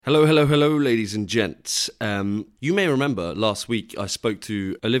Hello, ladies and gents. You may remember last week I spoke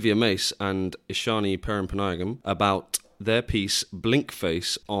to Olivia Mace and Yshani Perinpanayagam about their piece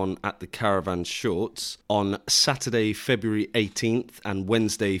Blinkface on At the Caravan Shorts on Saturday, February 18th and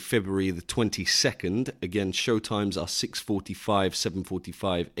Wednesday, February the 22nd. Again, showtimes are 6:45,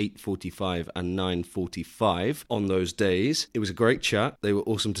 7:45, 8:45 and 9:45 on those days. It was a great chat. They were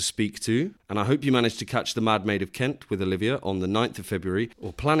awesome to speak to. And I hope you managed to catch The Mad Maid of Kent with Olivia on the 9th of February,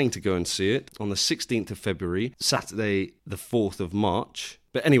 or planning to go and see it on the 16th of February, Saturday the 4th of March.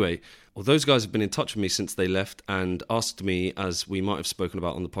 But anyway, well, those guys have been in touch with me since they left and asked me, as we might have spoken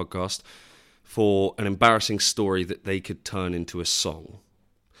about on the podcast, for an embarrassing story that they could turn into a song.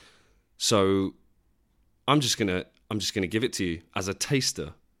 So I'm just gonna give it to you as a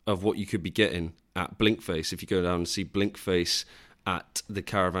taster of what you could be getting at Blinkface if you go down and see Blinkface at the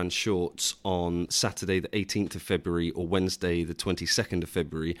Caravan Shorts on Saturday the 18th of February or Wednesday the 22nd of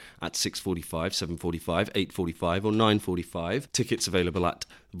February at 6:45, 7:45, 8:45 or 9:45. Tickets available at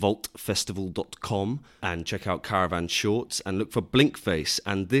vaultfestival.com, and check out Caravan Shorts and look for Blinkface.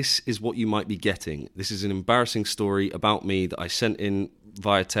 And this is what you might be getting. This is an embarrassing story about me that I sent in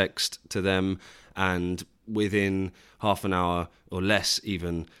via text to them, and within half an hour or less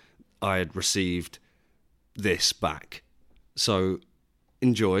even, I had received this back. So,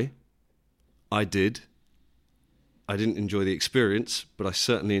 enjoy. I did. I didn't enjoy the experience, but I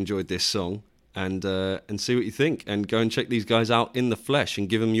certainly enjoyed this song. And see what you think. And go and check these guys out in the flesh and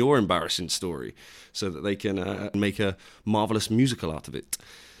give them your embarrassing story so that they can make a marvellous musical out of it.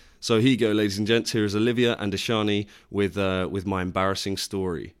 So here you go, ladies and gents. Here is Olivia and Yshani with my embarrassing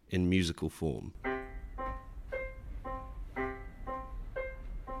story in musical form.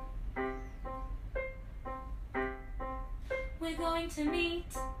 We're going to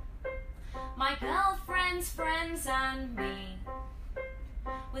meet my girlfriend's friends and me.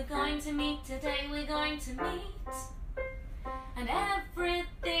 We're going to meet today, we're going to meet, and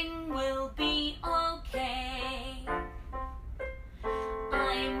everything will be okay.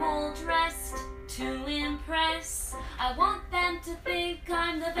 I'm all dressed to impress. I want them to think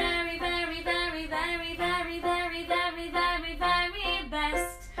I'm the very, very, very, very, very, very, very, very, very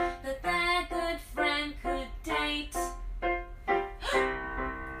best that their good friend could date.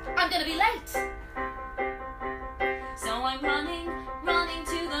 I'm gonna be late, so I'm running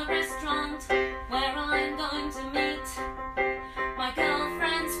to the restaurant where I'm going to meet my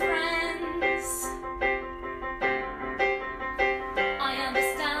girlfriend's friends. I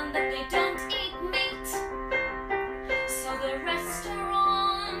understand that they don't eat meat, so the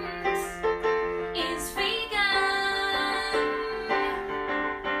restaurant is vegan.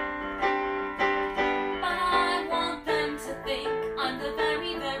 But I want them to think I'm the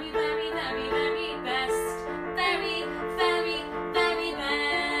very, very, very, very, very best. Very, very, very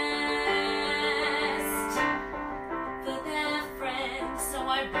best for their friends. So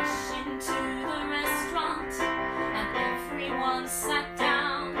I rush into the restaurant and everyone sat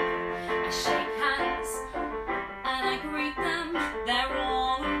down. I shake hands and I greet them. They're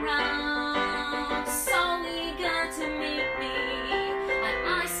all around, so eager to meet me. And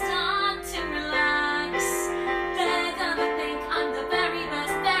I start to relax. They're gonna think I'm the very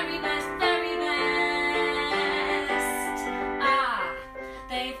best, very best, very best.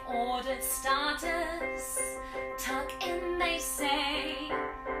 They've ordered starters. Tuck in, they say.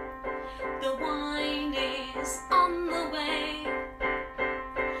 The wine is on the way.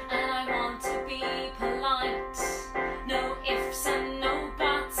 And I want to be polite. No ifs and no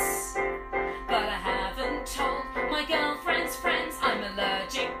buts. But I haven't told my girlfriend's friends I'm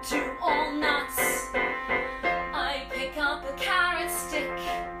allergic to all nuts. I pick up a carrot stick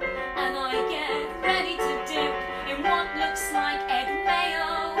and I get ready to dip in what looks like egg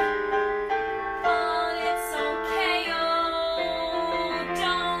mayo. But it's okay, oh,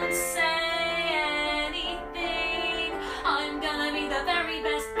 don't say anything. I'm gonna be the very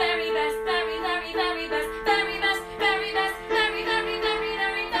best, very best, very, very, very best, very best, very best, very, very, very,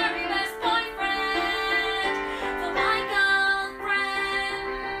 very, very best boyfriend for my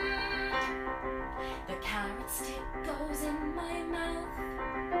girlfriend. The carrot stick goes in my mouth.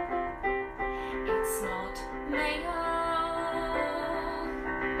 It's not mayo.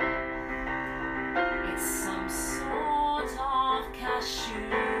 It's some sort of cashew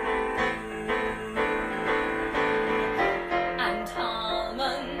and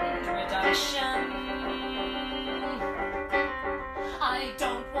almond reduction. I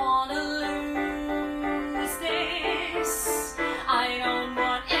don't want to lose this. I don't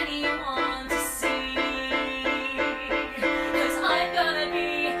want anyone to see. 'Cause I'm gonna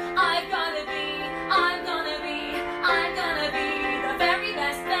be the very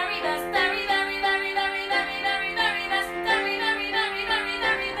best, very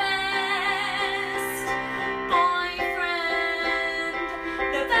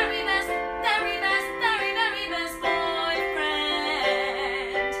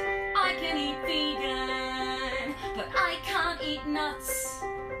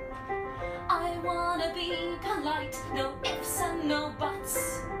polite, no ifs and no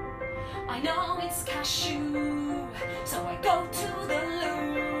buts. I know it's cashew, so I go to the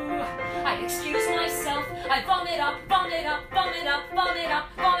loo. I excuse myself, I vomit up, vomit up, vomit up, vomit up,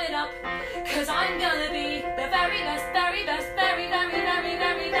 vomit up. 'Cause I'm gonna be the very best, very best, very, very, very,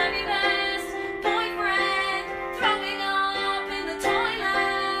 very, very best boyfriend throwing up in the toilet.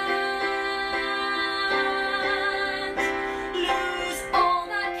 Lose all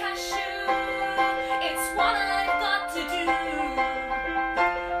that cashew, it's what I've got to do.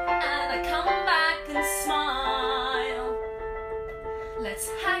 And I come back and smile. Let's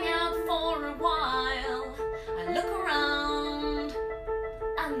hang out for a while. I look around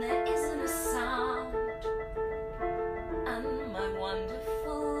and there isn't a sound. And my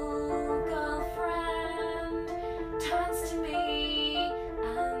wonderful girlfriend turns to me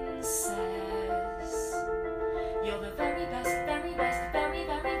and says, "You're the very best, very best, very,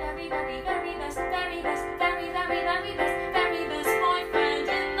 very, very, very, very best, very best, very, very, very best, very best boyfriend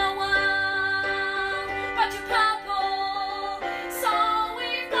in the world. But you're purple, so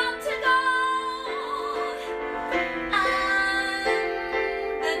we've got to go." And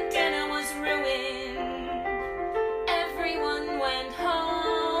the dinner was ruined. Everyone went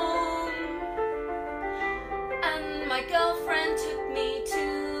home. And my girlfriend took me to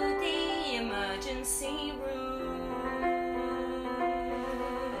the emergency room.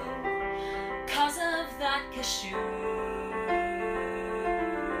 'Cause of that cashew.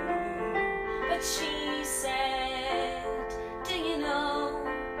 But she said, "Do you know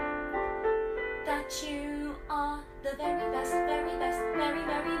that you are the very best, very best, very,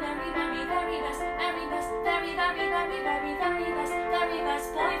 very, very, very, very best, very best, very, very, very, very, very best, very best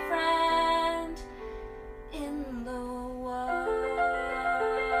boy